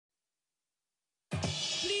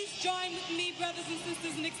Join with me, brothers and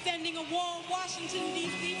sisters, in extending a warm Washington,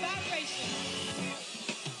 D.C. vibration.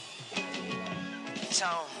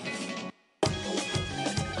 Tone.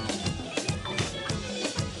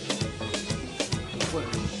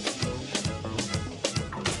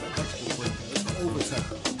 Overtime.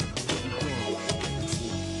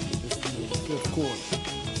 It's the fifth quarter.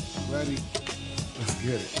 Ready? Let's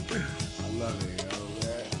get it. I love it, yo,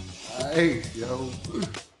 man. All right, yo.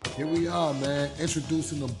 Here we are, man.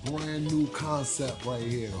 Introducing a brand new concept right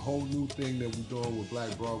here. A whole new thing that we're doing with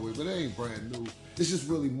Black Broadway, but it ain't brand new. It's just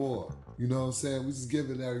really more. You know what I'm saying? We just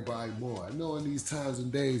giving everybody more. I know in these times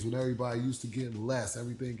and days when everybody used to getting less,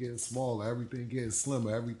 everything getting smaller, everything getting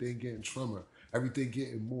slimmer, everything getting trimmer, everything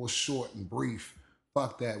getting more short and brief.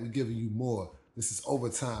 Fuck that. We giving you more. This is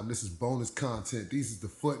overtime. This is bonus content. These is the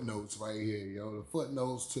footnotes right here, yo. The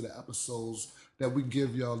footnotes to the episodes that we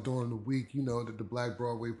give y'all during the week. You know that the Black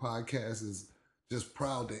Broadway podcast is just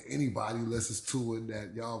proud that anybody listens to it.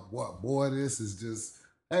 That y'all, what, boy, this is just,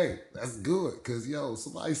 hey, that's good. Cause yo,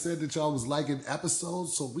 somebody said that y'all was liking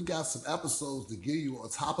episodes, so we got some episodes to give you on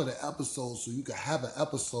top of the episode, so you can have an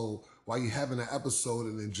episode while you're having an episode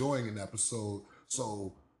and enjoying an episode.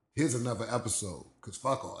 So here's another episode. Cause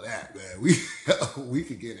fuck all that, man. We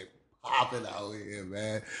could get it popping out here,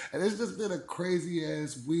 man. And it's just been a crazy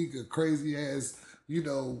ass week, a crazy ass,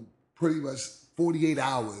 pretty much 48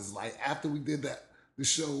 hours. Like after we did the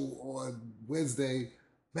show on Wednesday,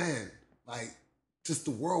 man, like just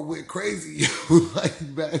the world went crazy.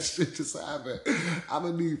 Like bad shit just happened. I'm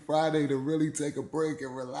gonna need Friday to really take a break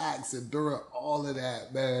and relax and during all of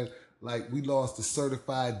that, man. Like we lost a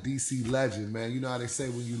certified DC legend, man. You know how they say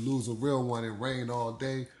when you lose a real one, it rained all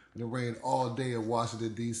day. And it rained all day in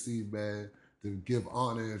Washington, D.C., man, to give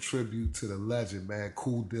honor and tribute to the legend, man,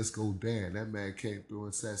 Cool Disco Dan. That man came through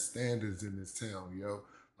and set standards in this town, yo.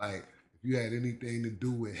 Like, if you had anything to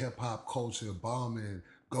do with hip-hop culture, bombing,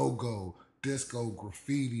 go-go, disco,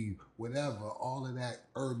 graffiti, whatever, all of that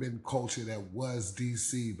urban culture that was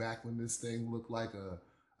D.C. back when this thing looked like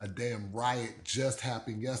a damn riot just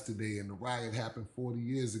happened yesterday and the riot happened 40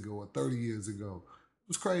 years ago or 30 years ago. It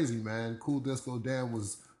was crazy, man. Cool Disco Dan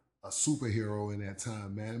was a superhero in that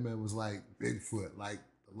time, man. That man was like Bigfoot, like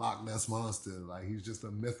the Loch Ness Monster. Like he's just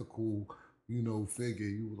a mythical, figure.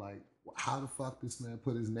 You were like, how the fuck this man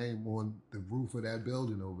put his name on the roof of that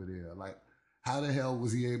building over there? Like, how the hell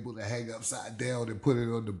was he able to hang upside down and put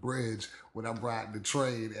it on the bridge when I'm riding the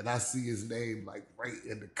train and I see his name like right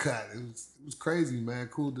in the cut? It was crazy, man.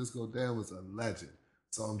 Cool Disco Dan was a legend.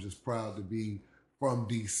 So I'm just proud to be from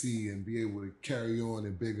DC and be able to carry on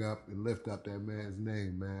and big up and lift up that man's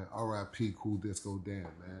name, man. R.I.P. Cool Disco Dan,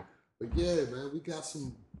 man. But yeah, man, we got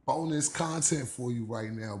some bonus content for you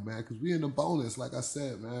right now, man, because we in the bonus, like I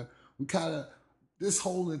said, man. We kind of, this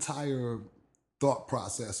whole entire thought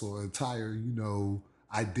process or entire,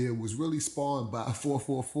 idea was really spawned by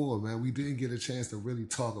 444, man. We didn't get a chance to really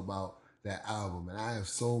talk about that album, and I have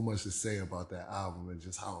so much to say about that album and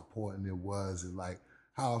just how important it was and like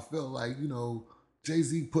how I felt like,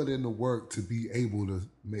 Jay-Z put in the work to be able to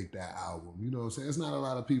make that album. You know what I'm saying? It's not a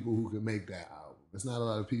lot of people who can make that album. It's not a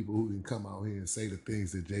lot of people who can come out here and say the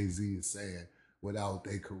things that Jay-Z is saying without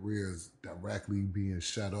their careers directly being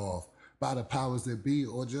shut off by the powers that be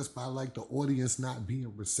or just by like the audience not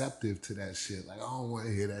being receptive to that shit. Like, I don't want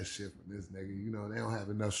to hear that shit from this nigga. They don't have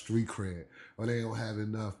enough street cred or they don't have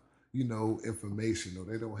enough, information or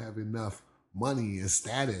they don't have enough money and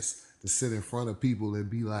status to sit in front of people and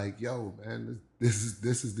be like, yo, man, this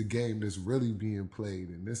is the game that's really being played,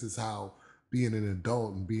 and this is how being an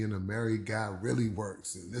adult and being a married guy really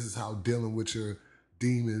works, and this is how dealing with your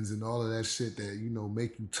demons and all of that shit that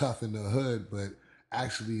make you tough in the hood, but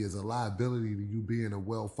actually is a liability to you being a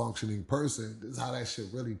well functioning person. This is how that shit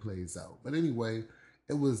really plays out. But anyway,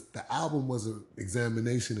 the album was an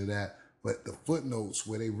examination of that. But the footnotes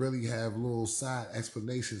where they really have little side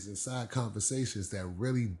explanations and side conversations that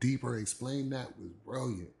really deeper explain that was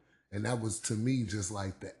brilliant. And that was to me just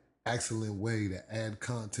like the excellent way to add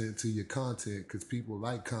content to your content because people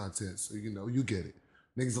like content. So, you get it.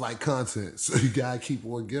 Niggas like content. So you gotta keep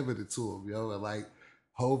on giving it to them, yo. And like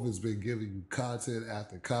Hov has been giving you content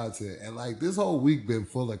after content. And like this whole week been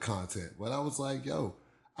full of content. But I was like, yo,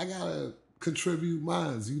 I gotta contribute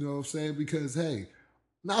mines, you know what I'm saying? Because hey,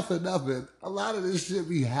 not for nothing, a lot of this shit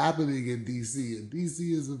be happening in DC, and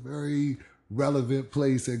DC is a very relevant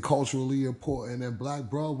place and culturally important. And Black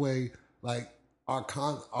Broadway, like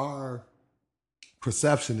our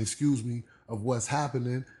perception, of what's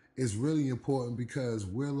happening is really important because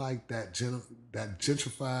we're like that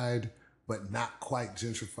gentrified but not quite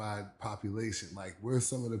gentrified population. Like we're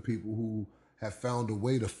some of the people who have found a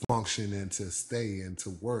way to function and to stay and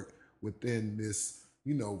to work within this,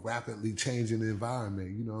 rapidly changing environment.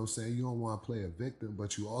 You know what I'm saying? You don't want to play a victim,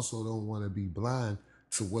 but you also don't want to be blind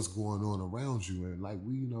to what's going on around you. And like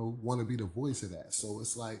we, want to be the voice of that. So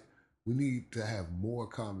it's like we need to have more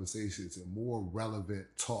conversations and more relevant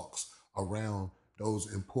talks around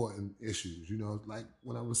those important issues. Like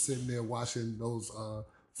when I was sitting there watching those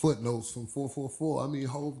footnotes from 444. I mean,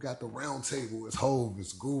 Hove got the round table. It's Hove,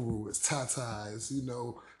 it's Guru, it's Tata, it's,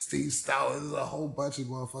 Steve Stout. There's a whole bunch of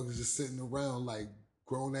motherfuckers just sitting around like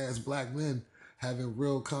grown ass black men having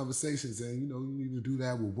real conversations. And, you need to do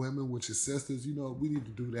that with women, with your sisters. We need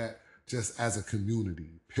to do that just as a community,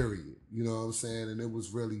 period. You know what I'm saying? And it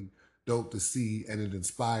was really dope to see, and it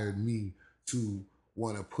inspired me to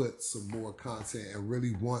want to put some more content and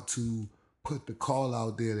really want to put the call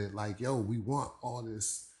out there that like, yo, we want all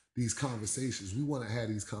these conversations. We want to have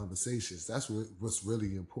these conversations. That's what's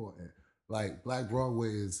really important. Like Black Broadway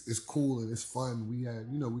is cool and it's fun. We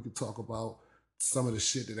had, we could talk about some of the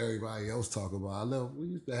shit that everybody else talk about. I love, we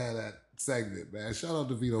used to have that segment, man. Shout out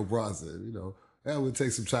to Vito Bronson. That would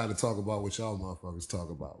take some time to talk about what y'all motherfuckers talk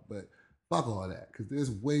about. But fuck all that, because there's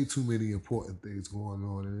way too many important things going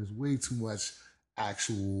on, and there's way too much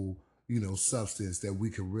actual, substance that we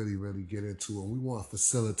can really, really get into, and we want to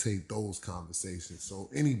facilitate those conversations. So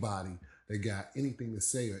anybody that got anything to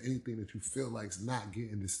say or anything that you feel like is not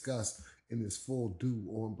getting discussed in this full due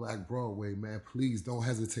on Black Broadway, man, please don't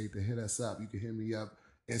hesitate to hit us up. You can hit me up,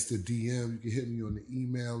 Insta DM. You can hit me on the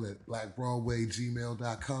email at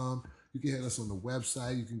blackbroadwaygmail.com. You can hit us on the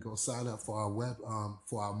website. You can go sign up for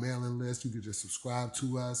our mailing list. You can just subscribe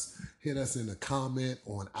to us. Hit us in a comment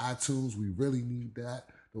on iTunes. We really need that.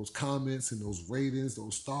 Those comments and those ratings,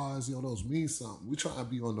 those stars, those mean something. We're trying to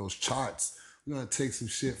be on those charts. We're going to take some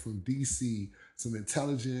shit from DC, some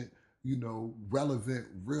intelligent, relevant,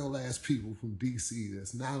 real ass people from DC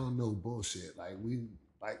that's not on no bullshit. Like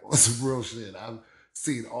on some real shit. I've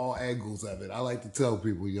seen all angles of it. I like to tell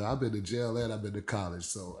people, I've been to jail and I've been to college.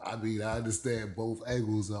 So, I understand both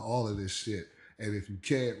angles of all of this shit. And if you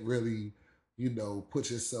can't really, put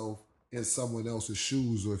yourself in someone else's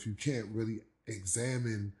shoes, or if you can't really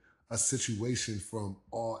examine a situation from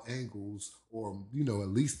all angles, or, at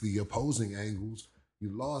least the opposing angles, you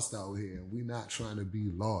lost out here. And we're not trying to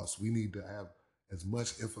be lost. We need to have as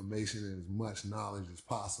much information and as much knowledge as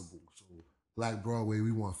possible. So Black Broadway,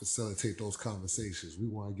 we want to facilitate those conversations. We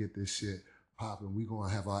want to get this shit popping. We're going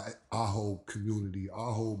to have our whole community,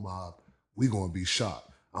 our whole mob. We're going to be sharp.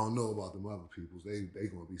 I don't know about them other peoples. They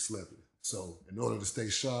going to be slipping. So in order to stay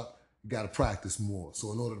sharp, you got to practice more.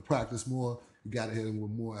 So in order to practice more, you got to hit them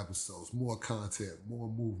with more episodes, more content, more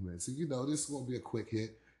movements. And, this is going to be a quick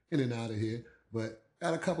hit, in and out of here. But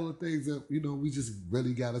got a couple of things that, we just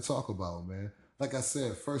really got to talk about, man. Like I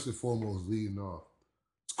said, first and foremost, leading off,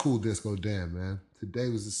 it's Cool Disco Dan, man. Today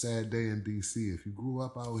was a sad day in DC. If you grew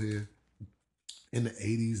up out here in the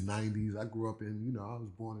 80s, 90s, I grew up in, I was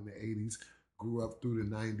born in the 80s, grew up through the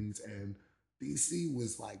 90s, and DC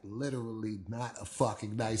was like literally not a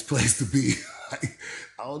fucking nice place to be. Like,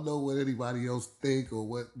 I don't know what anybody else think or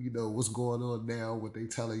what, what's going on now, what they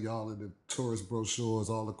telling y'all in the tourist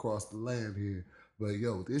brochures all across the land here. But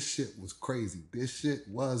yo, this shit was crazy. This shit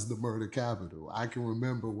was the murder capital. I can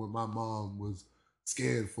remember when my mom was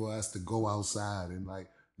scared for us to go outside and like,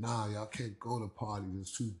 nah, y'all can't go to parties.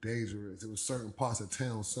 It's too dangerous. There were certain parts of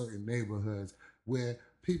town, certain neighborhoods where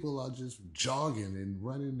people are just jogging and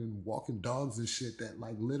running and walking dogs and shit that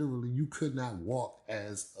like literally you could not walk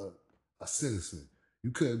as a citizen.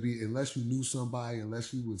 You couldn't be, unless you knew somebody,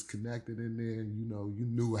 unless you was connected in there and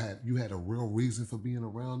you had a real reason for being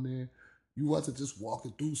around there. You wasn't just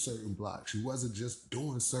walking through certain blocks. You wasn't just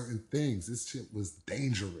doing certain things. This shit was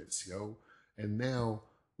dangerous, yo. And now,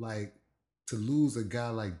 like, to lose a guy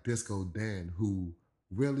like Disco Dan, who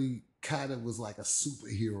really kind of was like a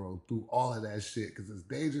superhero through all of that shit, because as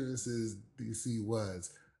dangerous as DC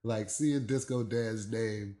was, like seeing Disco Dan's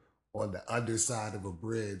name on the underside of a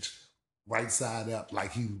bridge, right side up,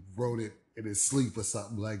 like he wrote it in his sleep or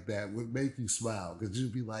something like that, would make you smile, because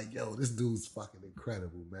you'd be like, yo, this dude's fucking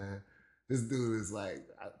incredible, man. This dude is like,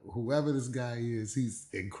 whoever this guy is, he's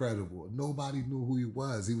incredible. Nobody knew who he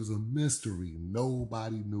was. He was a mystery.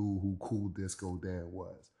 Nobody knew who Cool Disco Dan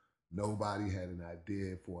was. Nobody had an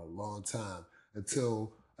idea for a long time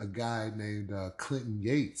until a guy named Clinton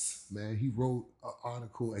Yates, man. He wrote an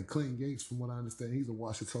article, and Clinton Yates, from what I understand, he's a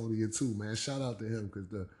Washingtonian too, man. Shout out to him, because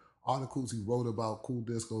the articles he wrote about Cool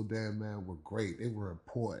Disco Dan, man, were great. They were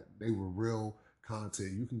important. They were real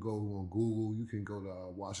content. You can go on Google. You can go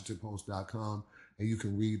to WashingtonPost.com and you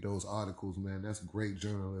can read those articles, man. That's great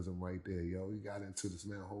journalism right there, yo. He got into this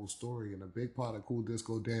man whole story, and a big part of Cool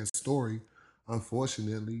Disco Dan's story,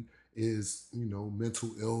 unfortunately, is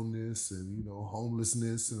mental illness and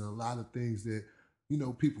homelessness and a lot of things that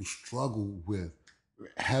people struggle with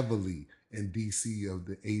heavily in DC of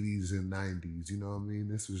the 80s and 90s. You know what I mean?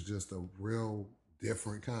 This was just a real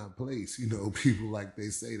different kind of place. People like they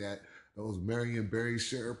say that those Marion Barry,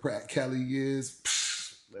 Sherrod Pratt, Kelly years,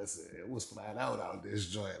 listen, it was flat out this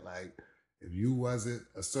joint. Like, if you wasn't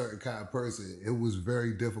a certain kind of person, it was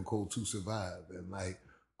very difficult to survive. And like,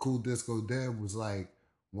 Cool Disco Dan was like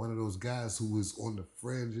one of those guys who was on the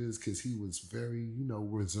fringes because he was very,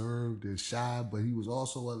 reserved and shy, but he was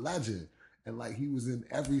also a legend. And like, he was in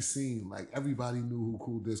every scene. Like, everybody knew who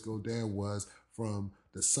Cool Disco Dan was, from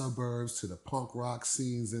the suburbs to the punk rock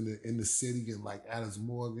scenes in the city, and like Adams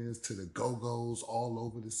Morgan's, to the Go-Go's all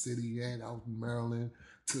over the city and out in Maryland,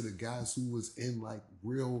 to the guys who was in like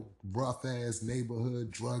real rough ass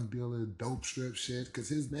neighborhood drug dealer, dope strip shit, because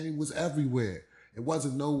his name was everywhere. It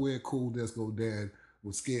wasn't nowhere Cool Disco Dan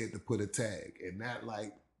was scared to put a tag, and that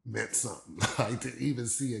like meant something. Like, to even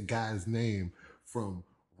see a guy's name from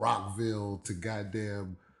Rockville to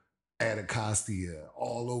goddamn Anacostia,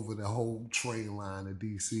 all over the whole train line of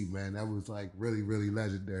DC, man. That was like really, really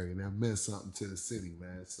legendary, and that meant something to the city,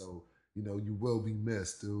 man. So, you will be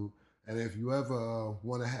missed, dude. And if you ever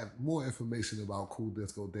want to have more information about Cool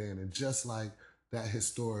Disco Dan, and just like that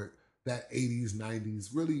historic, that 80s, 90s,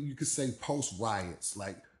 really, you could say post riots,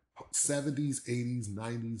 like 70s, 80s,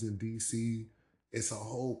 90s in DC, it's a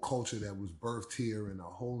whole culture that was birthed here, and a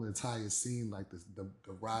whole entire scene, like the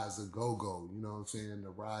rise of go-go, you know what I'm saying, the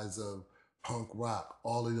rise of punk rock.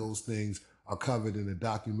 All of those things are covered in a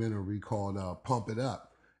documentary called Pump It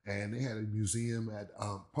Up. And they had a museum at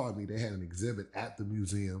pardon me, they had an exhibit at the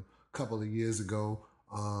museum a couple of years ago.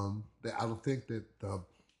 That I don't think that the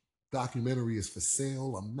documentary is for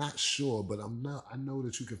sale. I'm not sure, but I know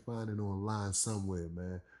that you can find it online somewhere,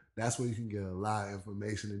 man. That's where you can get a lot of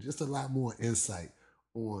information and just a lot more insight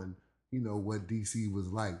on, what DC was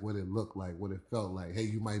like, what it looked like, what it felt like. Hey,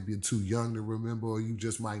 you might be too young to remember, or you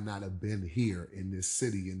just might not have been here in this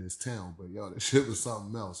city, in this town. But yo, that shit was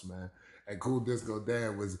something else, man. And Cool Disco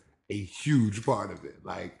Dan was a huge part of it.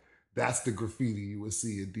 Like, that's the graffiti you would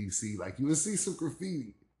see in DC. Like, you would see some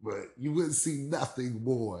graffiti, but you wouldn't see nothing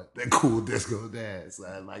more than Cool Disco Dance.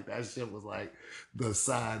 Like, that shit was like the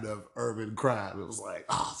sign of urban crime. It was like,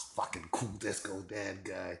 oh, it's fucking Cool Disco Dan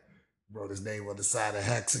guy. Wrote his name on the side of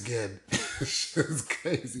Hex again. Shit was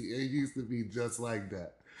crazy. It used to be just like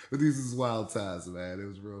that. But these is wild times, man. It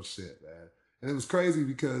was real shit, man. And it was crazy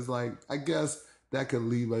because, like, I guess that could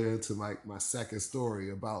lead me into my second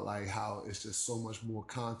story about like how it's just so much more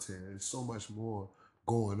content and so much more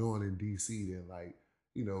going on in DC than like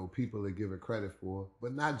people are giving credit for.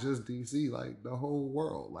 But not just DC, like the whole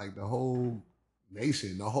world, like the whole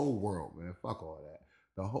nation, the whole world, man. Fuck all that.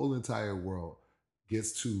 The whole entire world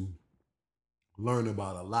gets to learn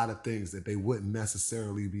about a lot of things that they wouldn't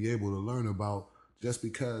necessarily be able to learn about, just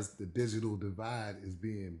because the digital divide is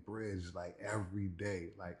being bridged like every day.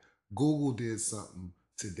 Like, Google did something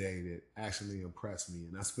today that actually impressed me,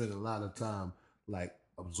 and I spent a lot of time like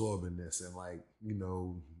absorbing this and like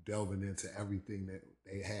delving into everything that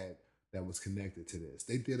they had that was connected to this.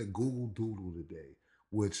 They did a Google Doodle today,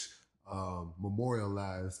 which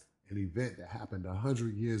memorialized an event that happened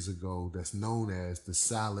 100 years ago that's known as the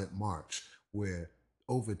Silent March, where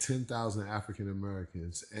over 10,000 African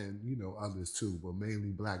Americans and others too, but mainly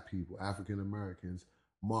black people, African Americans,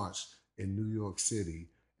 marched in New York City,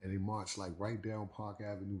 and they marched like right down Park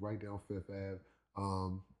Avenue, right down Fifth Ave,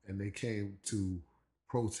 and they came to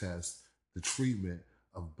protest the treatment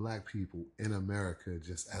of black people in America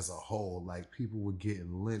just as a whole. Like, people were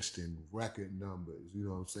getting lynched in record numbers. You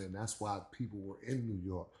know what I'm saying? That's why people were in New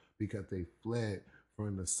York, because they fled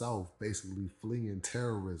from the South, basically fleeing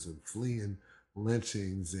terrorism, fleeing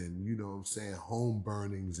lynchings, and what I'm saying, home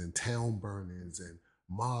burnings and town burnings and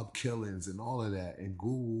mob killings and all of that. And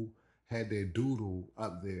Google had their doodle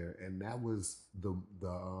up there, and that was their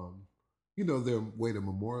way to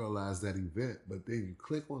memorialize that event. But then you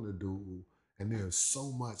click on the doodle, and there's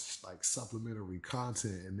so much like supplementary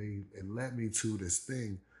content, and it led me to this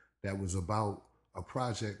thing that was about a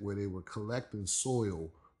project where they were collecting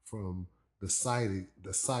soil from the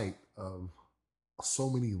site of so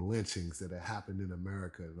many lynchings that had happened in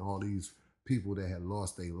America, and all these people that had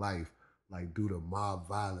lost their life, like due to mob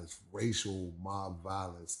violence, racial mob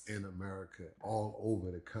violence in America, all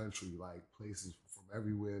over the country, like places from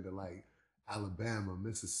everywhere to like Alabama,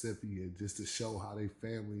 Mississippi, and just to show how their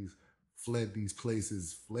families fled these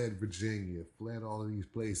places, fled Virginia, fled all of these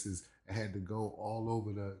places, and had to go all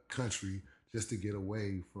over the country just to get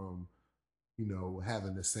away from,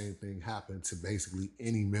 having the same thing happen to basically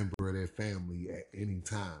any member of their family at any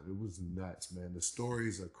time. It was nuts, man. The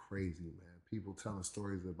stories are crazy, man. People telling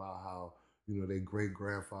stories about how, their great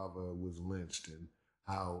grandfather was lynched and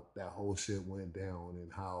how that whole shit went down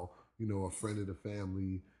and how, a friend of the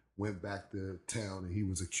family went back to town and he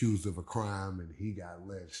was accused of a crime and he got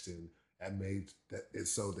lynched, and that made that it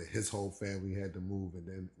so that his whole family had to move, and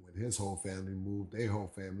then when his whole family moved, their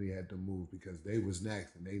whole family had to move because they was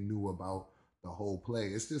next and they knew about the whole play.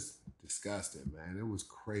 It's just disgusting, man. It was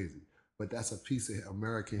crazy. But that's a piece of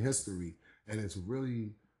American history. And it's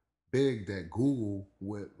really big that Google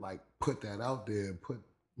would like put that out there and put,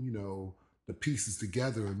 the pieces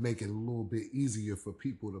together and make it a little bit easier for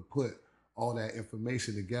people to put all that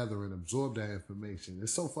information together and absorb that information.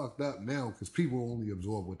 It's so fucked up now because people only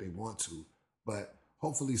absorb what they want to. But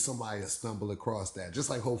hopefully somebody will stumble across that.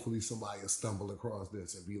 Just like hopefully somebody will stumble across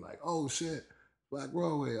this and be like, oh shit, Black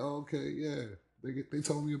Broadway. Oh, okay, yeah. They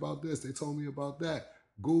told me about this. They told me about that.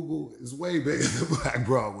 Google is way bigger than Black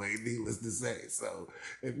Broadway, needless to say. So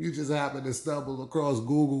if you just happen to stumble across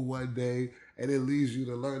Google one day and it leads you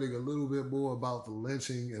to learning a little bit more about the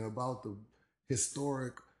lynching and about the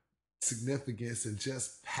historic significance and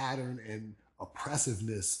just pattern and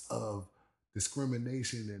oppressiveness of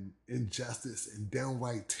discrimination and injustice and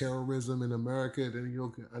downright terrorism in America, then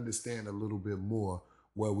you can understand a little bit more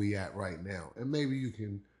where we at right now. And maybe you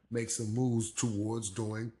can make some moves towards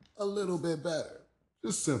doing a little bit better.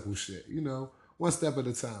 Just simple shit, One step at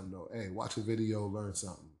a time, though. Hey, watch a video, learn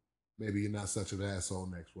something. Maybe you're not such an asshole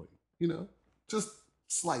next week. Just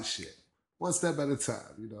slight shit. One step at a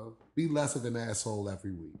time, Be less of an asshole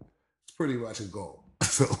every week. It's pretty much a goal.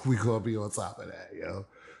 So we gonna be on top of that, yo.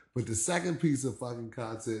 But the second piece of fucking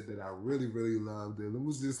content that I really, really loved, and it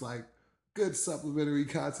was just like good supplementary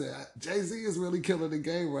content. Jay-Z is really killing the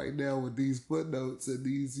game right now with these footnotes and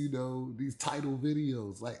these, these title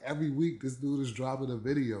videos. Like every week, this dude is dropping a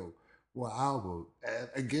video for an album. And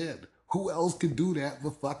again, who else can do that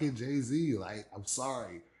but fucking Jay-Z? Like, I'm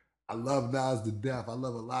sorry. I love Nas to death. I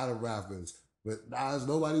love a lot of rappers. But Nas,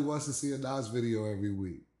 nobody wants to see a Nas video every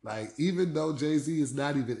week. Like, even though Jay-Z is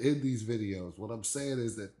not even in these videos, what I'm saying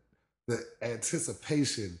is that the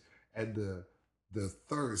anticipation and the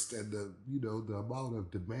thirst and the amount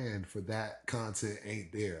of demand for that content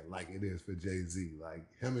ain't there like it is for Jay-Z. Like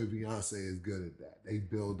him and Beyonce is good at that. They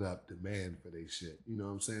build up demand for their shit. You know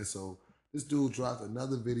what I'm saying? So this dude dropped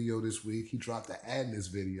another video this week. He dropped the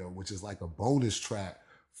Adness video, which is like a bonus track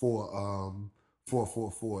for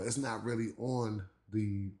 444. It's not really on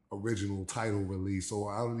the original title release,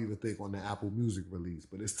 or I don't even think on the Apple Music release,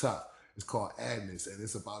 but it's tough. It's called Adness, and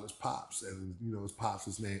it's about his pops, and his pops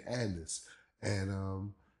is named Adness.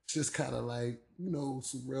 And it's just kind of like,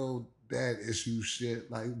 some real dad issue shit,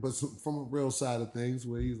 like, but from a real side of things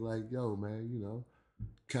where he's like, yo, man,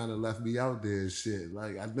 kind of left me out there and shit.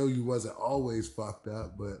 Like, I know you wasn't always fucked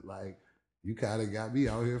up, but like, you kind of got me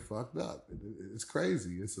out here fucked up. It's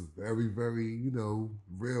crazy. It's a very, very,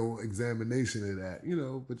 real examination of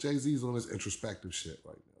that, but Jay-Z's on his introspective shit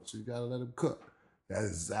right now. So you got to let him cook. That's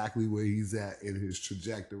exactly where he's at in his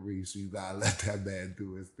trajectory. So you gotta let that man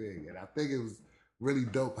do his thing. And I think it was really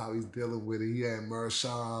dope how he's dealing with it. He had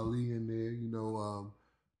Mahershala Ali in there,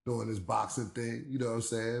 doing his boxing thing, you know what I'm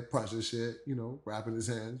saying? Punching shit, wrapping his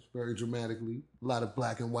hands very dramatically. A lot of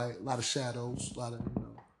black and white, a lot of shadows, a lot of,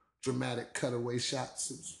 dramatic cutaway shots.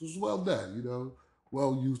 It was well done,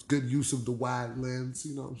 well used, good use of the wide lens,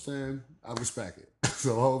 you know what I'm saying? I respect it.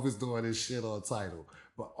 So Hov is doing his shit on title.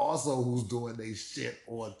 But also who's doing their shit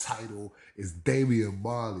on title is Damian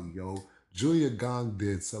Marley, yo. Junior Gong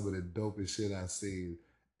did some of the dopest shit I've seen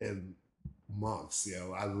in months,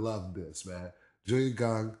 yo. I love this, man. Junior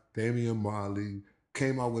Gong, Damian Marley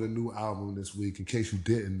came out with a new album this week. In case you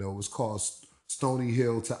didn't know, it's called Stony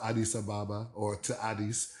Hill to Addis Ababa, or to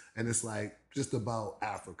Addis. And it's like just about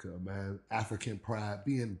Africa, man. African pride,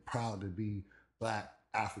 being proud to be Black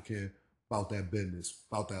African, about that business,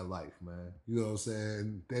 about that life, man. You know what I'm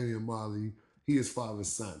saying? Damian Marley, he is father's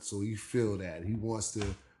son, so he feel that. He wants to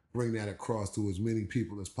bring that across to as many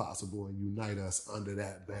people as possible and unite us under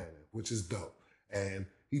that banner, which is dope. And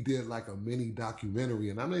he did like a mini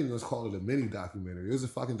documentary, and I'm not even gonna call it a mini documentary. It was a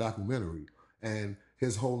fucking documentary. And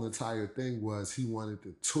his whole entire thing was he wanted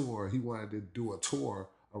to tour. He wanted to do a tour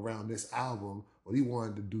around this album, but he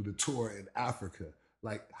wanted to do the tour in Africa.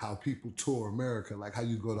 Like how people tour America, like how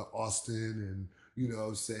you go to Austin and,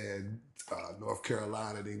 North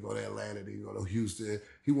Carolina, then go to Atlanta, then go to Houston.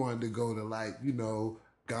 He wanted to go to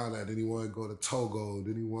Ghana, then he wanted to go to Togo,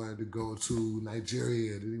 then he wanted to go to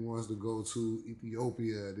Nigeria, then he wants to go to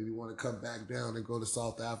Ethiopia, then he want to come back down and go to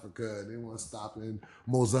South Africa, and then he want to stop in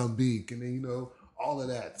Mozambique, and then, you know, all of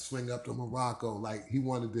that, swing up to Morocco. Like, he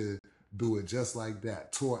wanted to do it just like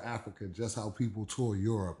that, tour Africa, just how people tour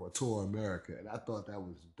Europe or tour America, and I thought that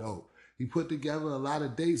was dope. He put together a lot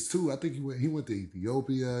of dates too. I think he went to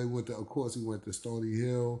Ethiopia. He went to, of course, he went to Stony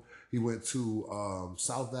Hill. He went to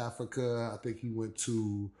South Africa. I think he went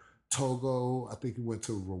to Togo. I think he went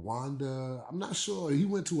to Rwanda. I'm not sure. He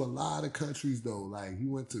went to a lot of countries though. Like, he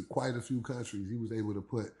went to quite a few countries. He was able to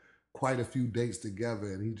put quite a few dates together,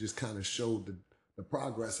 and he just kind of showed the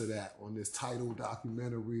progress of that on this title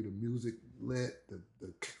documentary. The music lit.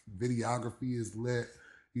 The videography is lit.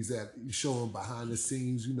 He's showing behind the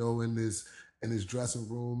scenes, you know, in his dressing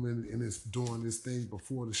room and is doing this thing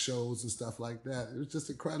before the shows and stuff like that. It was just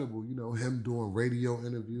incredible, you know, him doing radio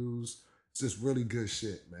interviews. It's just really good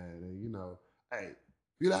shit, man. And, you know, hey,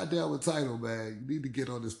 if you're not down with Tidal, man, you need to get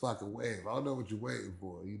on this fucking wave. I don't know what you're waiting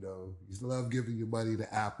for, you know. You love giving your money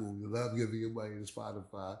to Apple. You love giving your money to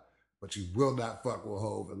Spotify. But you will not fuck with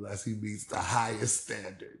Hov unless he meets the highest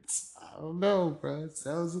standards. I don't know, bro. It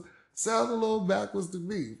sounds a little backwards to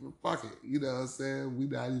me, but fuck it. You know what I'm saying? We're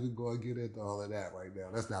not even going to get into all of that right now.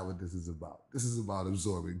 That's not what this is about. This is about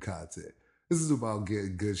absorbing content. This is about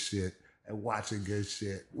getting good shit and watching good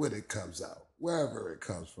shit when it comes out, wherever it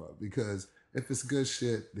comes from. Because if it's good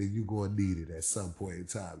shit, then you're going to need it at some point in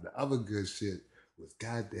time. The other good shit was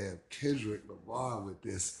goddamn Kendrick Lamar with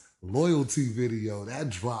this loyalty video. That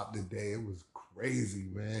dropped today. It was crazy,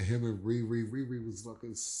 man. Him and Riri. Riri was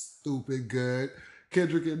looking stupid good.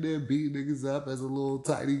 Kendrick in there beating niggas up as a little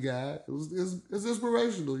tiny guy. It was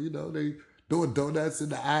inspirational, you know. They doing donuts in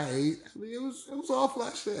the I-8. I mean, it was all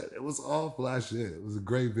fly shit. It was all fly shit. It was a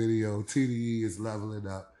great video. TDE is leveling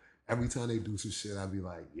up. Every time they do some shit, I be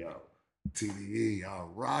like, yo, TDE, y'all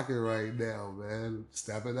rocking right now, man.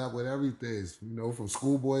 Stepping up with everything. You know, from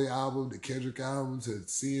Schoolboy album to Kendrick album to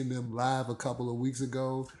seeing them live a couple of weeks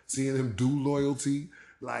ago, seeing them do Loyalty.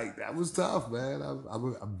 Like, that was tough, man.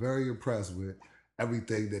 I'm very impressed with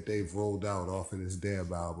everything that they've rolled out off of this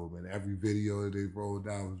damn album, and every video that they've rolled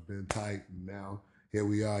out has been tight. And now here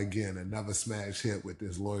we are again, another smash hit with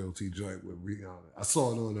this Loyalty joint with Rihanna. I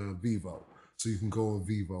saw it on Vivo, so you can go on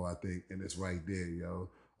Vivo, I think, and it's right there, yo.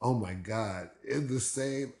 Oh my God, in the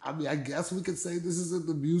same. I mean, I guess we could say this is in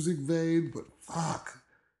the music vein, but fuck,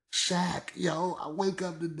 Shaq, yo. I wake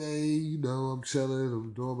up today, you know, I'm chilling,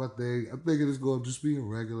 I'm doing my thing. I'm thinking it's gonna just be a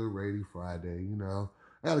regular rainy Friday, you know.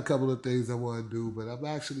 I got a couple of things I want to do, but I'm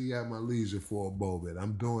actually at my leisure for a moment.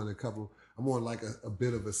 I'm doing I'm on like a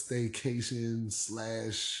bit of a staycation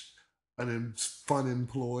 /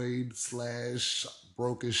 unemployed /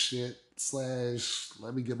 broke as shit /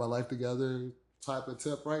 let me get my life together type of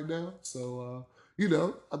tip right now. So, you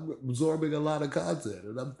know, I'm absorbing a lot of content,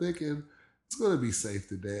 and I'm thinking it's going to be safe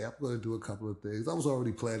today. I'm going to do a couple of things. I was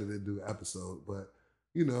already planning to do an episode, but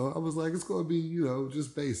you know, I was like, it's gonna be, you know,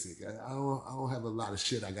 just basic. I don't have a lot of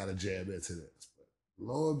shit I gotta jam into this. But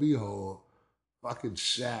lo and behold, fucking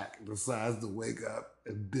Shaq decides to wake up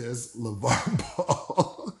and diss LeVar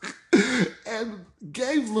Ball and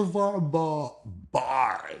gave LeVar Ball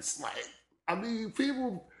bars. Like, I mean,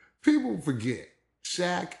 people forget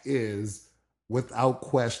Shaq is, without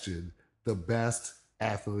question, the best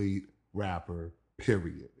athlete rapper.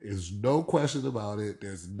 Period. There's no question about it.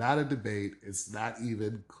 There's not a debate. It's not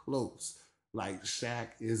even close. Like, Shaq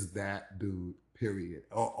is that dude, period.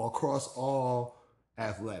 Across all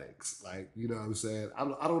athletics. Like, you know what I'm saying?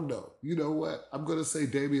 I don't know. You know what? I'm going to say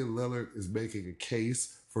Damian Lillard is making a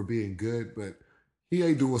case for being good, but he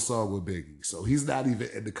ain't doing a song with Biggie. So he's not even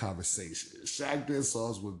in the conversation. Shaq did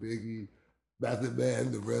songs with Biggie, Method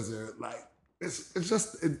Man, the RZA. Like, it's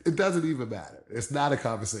just, it doesn't even matter. It's not a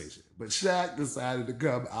conversation. But Shaq decided to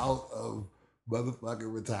come out of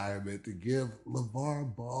motherfucking retirement to give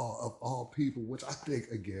LeVar Ball, of all people, which I think,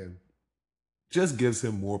 again, just gives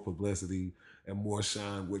him more publicity and more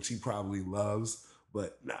shine, which he probably loves.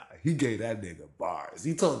 But nah, he gave that nigga bars.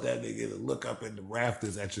 He told that nigga to look up in the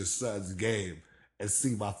rafters at your son's game and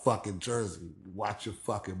see my fucking jersey. Watch your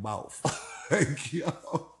fucking mouth. Like,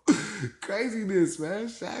 yo. Craziness, man.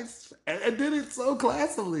 Shaq's and did it so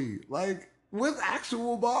classily, like with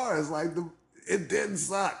actual bars. Like, it didn't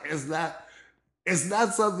suck. It's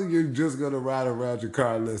not something you're just gonna ride around your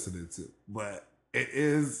car listening to, but it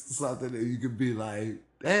is something that you can be like,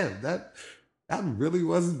 damn, that really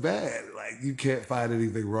wasn't bad. Like, you can't find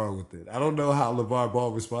anything wrong with it. I don't know how LeVar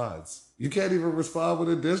Ball responds. You can't even respond with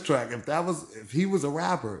a diss track. If he was a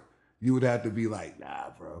rapper, you would have to be like, nah,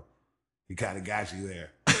 bro. He kind of got you there.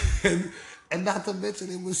 And not to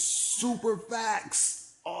mention, it was super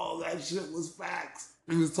facts. All that shit was facts.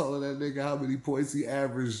 He was telling that nigga how many points he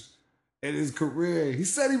averaged in his career. He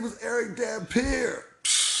said he was Eric Dampier.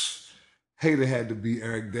 Hater had to be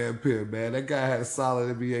Eric Dampier, man. That guy had a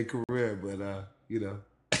solid NBA career, but you know,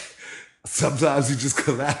 sometimes you just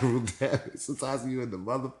collateral damage. Sometimes you in the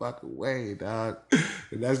motherfucking way, dog.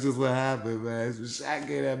 And that's just what happened, man. So Shaq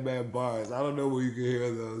gave that man bars. I don't know where you can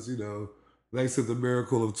hear those, you know. Thanks to the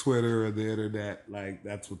miracle of Twitter and the internet, like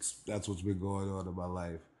that's what's been going on in my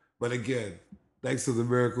life. But again, thanks to the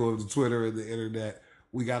miracle of the Twitter and the internet,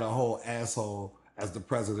 we got a whole asshole as the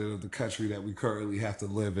president of the country that we currently have to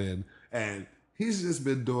live in. And he's just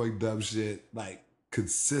been doing dumb shit like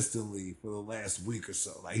consistently for the last week or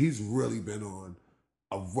so. Like he's really been on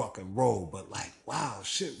a rock and roll, but like, wow,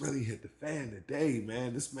 shit really hit the fan today,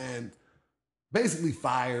 man. This man basically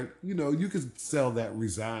fired, you know, you could sell that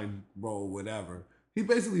resign role, whatever. He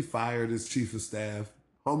basically fired his chief of staff.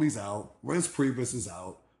 Homie's out. Reince Priebus is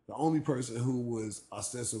out. The only person who was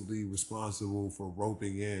ostensibly responsible for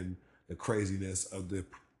roping in the craziness of the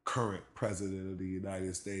current president of the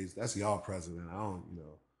United States. That's y'all president.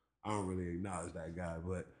 I don't really acknowledge that guy,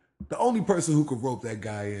 but the only person who could rope that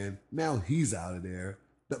guy in, now he's out of there.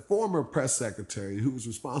 The former press secretary who was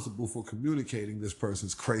responsible for communicating this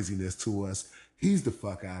person's craziness to us, he's the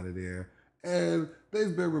fuck out of there. And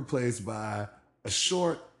they've been replaced by a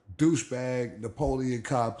short douchebag Napoleon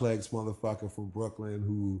complex motherfucker from Brooklyn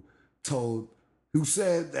who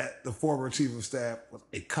said that the former chief of staff was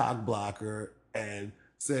a cock blocker and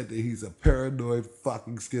said that he's a paranoid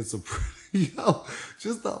fucking schizophrenic. Yo,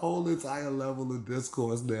 just the whole entire level of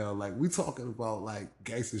discourse now. Like, we talking about, like,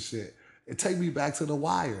 gangster shit. It take me back to The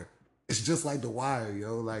Wire. It's just like The Wire,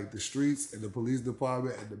 yo. Like, the streets and the police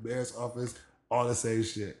department and the mayor's office, all the same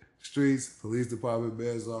shit. Streets, police department,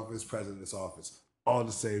 mayor's office, president's office. All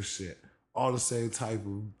the same shit. All the same type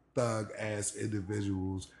of thug-ass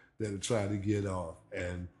individuals that are trying to get off.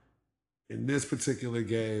 And in this particular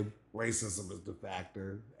game, racism is the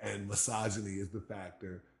factor and misogyny is the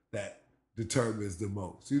factor that determines the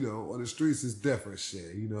most. You know, on the streets it's different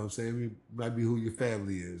shit. You know what I'm saying? It might be who your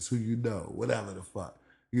family is, who you know, whatever the fuck.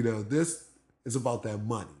 You know, this is about that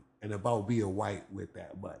money and about being white with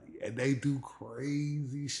that money. And they do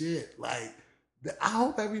crazy shit. Like, I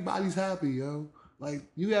hope everybody's happy, yo. Like,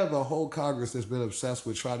 you have a whole Congress that's been obsessed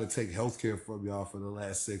with trying to take healthcare from y'all for the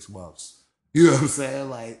last 6 months. You know what I'm saying?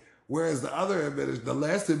 Like, whereas the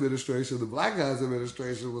last administration, the Black Guys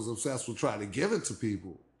administration, was obsessed with trying to give it to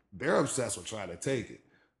people. They're obsessed with trying to take it.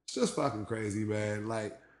 It's just fucking crazy, man.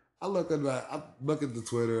 Like, I look at the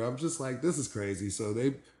Twitter, I'm just like, this is crazy. So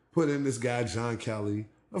they put in this guy, John Kelly.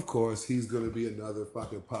 Of course, he's going to be another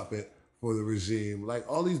fucking puppet for the regime. Like,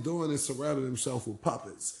 all he's doing is surrounding himself with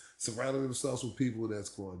puppets, surrounding himself with people that's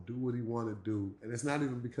going to do what he want to do. And it's not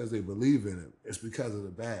even because they believe in him. It's because of the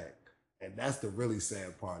bag. And that's the really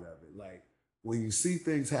sad part of it. Like, when you see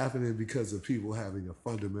things happening because of people having a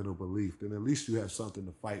fundamental belief, then at least you have something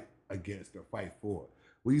to fight against or fight for.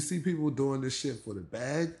 When you see people doing this shit for the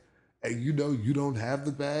bag, and you know you don't have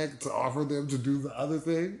the bag to offer them to do the other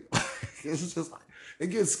thing, it's just like, it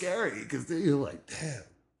gets scary because then you're like, damn,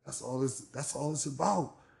 that's all it's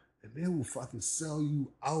about. And they will fucking sell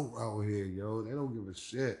you out here, yo. They don't give a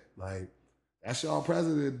shit. Like, that's y'all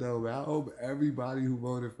president, though, man. I hope everybody who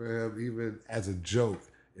voted for him, even as a joke,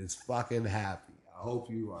 is fucking happy. I hope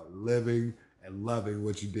you are living and loving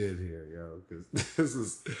what you did here, yo.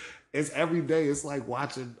 Because it's every day. It's like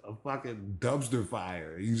watching a fucking dumpster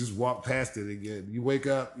fire. You just walk past it again. You wake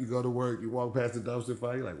up, you go to work, you walk past the dumpster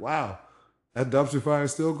fire. You're like, wow, that dumpster fire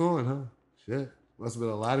is still going, huh? Shit. Must have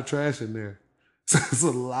been a lot of trash in there. It's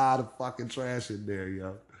a lot of fucking trash in there,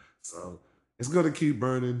 yo. So it's going to keep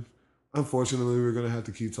burning. Unfortunately, we're going to have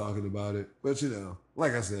to keep talking about it. But, you know,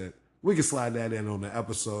 like I said, we can slide that in on the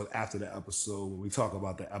episode after the episode when we talk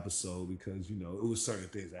about the episode because, you know, it was certain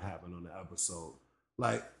things that happened on the episode.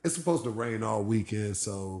 Like, it's supposed to rain all weekend,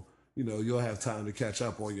 so, you know, you'll have time to catch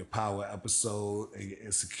up on your Power episode and your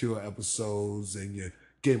Insecure episodes and your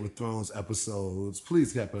Game of Thrones episodes.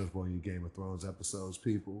 Please catch up on your Game of Thrones episodes,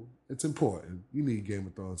 people. It's important. You need Game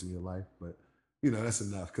of Thrones in your life, but, you know, that's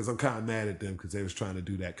enough because I'm kind of mad at them because they was trying to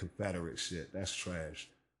do that Confederate shit. That's trash.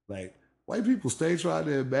 Like, white people stay trying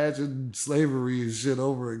to imagine slavery and shit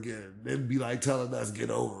over again. Then be like telling us, get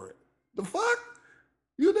over it. The fuck?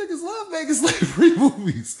 You niggas love making slavery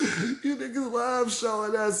movies. You niggas love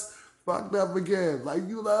showing us fucked up again. Like,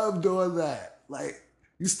 you love doing that. Like,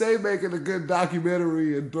 you stay making a good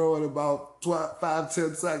documentary and throwing about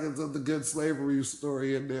 5-10 seconds of the good slavery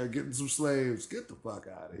story in there, getting some slaves. Get the fuck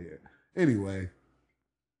out of here. Anyway,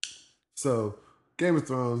 so Game of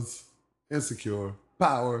Thrones, Insecure,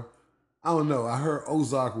 Power. I don't know. I heard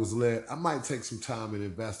Ozark was lit. I might take some time and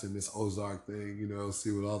invest in this Ozark thing,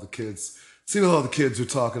 see what all the kids are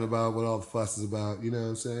talking about, what all the fuss is about, you know what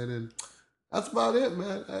I'm saying? And that's about it,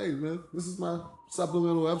 man. Hey, man, this is my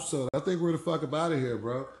supplemental episode. I think we're the fuck up out of here,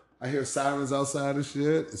 bro. I hear sirens outside and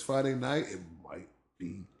shit. It's Friday night. It might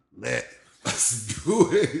be lit. Let's do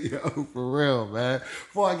it, yo, for real, man.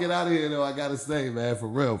 Before I get out of here, though, I gotta say, man, for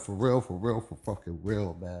fucking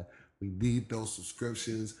real, man. We need those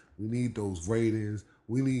subscriptions. We need those ratings.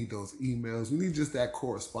 We need those emails. We need just that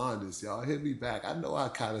correspondence, y'all. Hit me back. I know I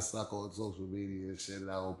kind of suck on social media and shit, and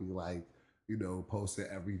I will be like, posting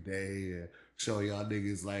every day and showing y'all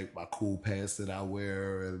niggas like my cool pants that I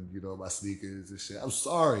wear and, my sneakers and shit. I'm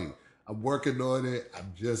sorry. I'm working on it.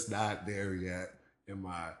 I'm just not there yet in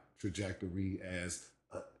my trajectory as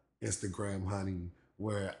Instagram honey,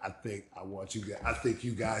 where I think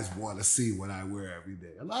you guys want to see what I wear every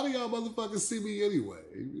day. A lot of y'all motherfuckers see me anyway.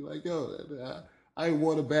 You be like, yo, I ain't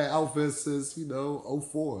worn a bad outfit since, 04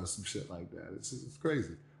 or some shit like that. It's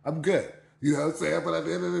crazy. I'm good. You know what I'm saying? But at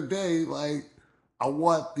the end of the day, like, I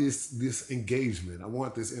want this engagement. I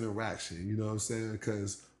want this interaction. You know what I'm saying?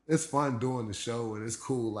 Because it's fun doing the show and it's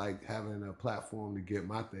cool, like, having a platform to get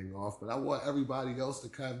my thing off. But I want everybody else to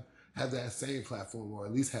kind of have that same platform or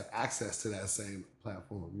at least have access to that same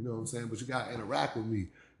platform. You know what I'm saying? But you got to interact with me. You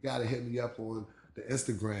got to hit me up on the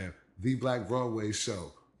Instagram, The Black Broadway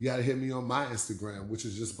Show. You got to hit me on my Instagram, which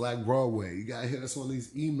is just Black Broadway. You got to hit us on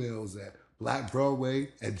these emails at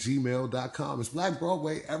blackbroadway@gmail.com. It's Black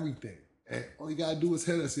Broadway everything. And all you got to do is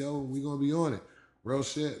hit us, yo, and we're going to be on it. Real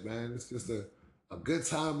shit, man. It's just a good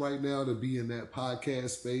time right now to be in that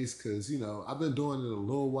podcast space because, I've been doing it a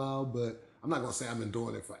little while, but I'm not going to say I've been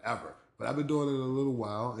doing it forever. But I've been doing it a little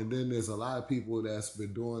while, and then there's a lot of people that's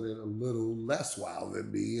been doing it a little less while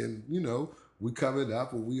than me. And, we covered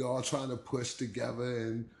up and we all trying to push together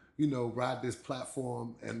and, ride this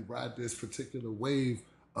platform and ride this particular wave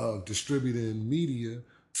of distributing media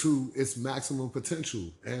to its maximum potential.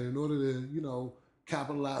 And in order to,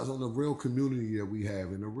 capitalize on the real community that we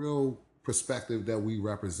have and the real perspective that we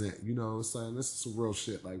represent, this is some real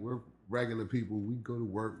shit. Like, we're regular people. We go to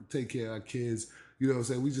work, take care of our kids. You know what I'm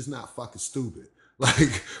saying? We just not fucking stupid.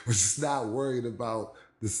 Like, we're just not worried about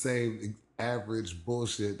the same average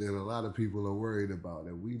bullshit that a lot of people are worried about.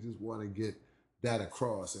 And we just want to get that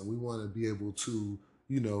across. And we want to be able to,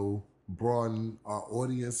 broaden our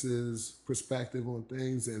audience's perspective on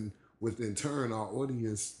things. And in turn, our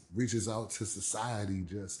audience reaches out to society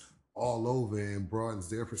just all over and broadens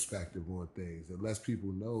their perspective on things. And lets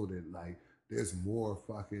people know that, like, there's more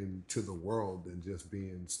fucking to the world than just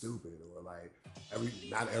being stupid, or like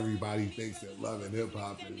not everybody thinks that love and hip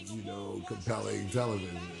hop is, compelling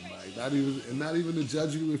television. Like, not even to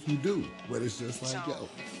judge you if you do, but it's just like, yo,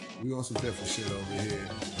 we on some different shit over here.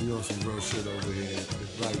 We on some real shit over here.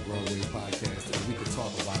 It's Black Broadway Podcast, and we can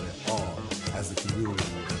talk about it all as a community.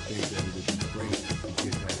 I think that it would be great to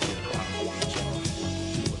get that shit popping with y'all.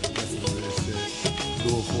 You want to listen to this shit?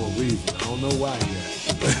 Do it for a reason. I don't know why yet.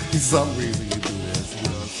 Some reason you do this, you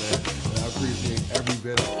know what I'm saying? And I appreciate every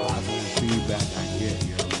bit of positive feedback I get,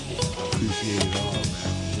 yo. I appreciate it all,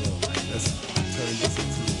 man. Like, let's turn this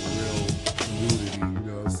into a real community, you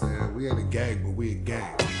know what I'm saying? We ain't a gang, but we a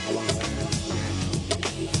gang. You know what I'm saying?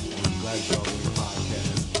 Black Broadway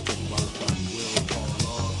Podcast. Motherfucking Will calling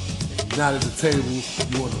on. If you're not at the table,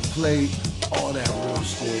 you on the plate, all that real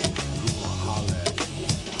shit, we gonna holler at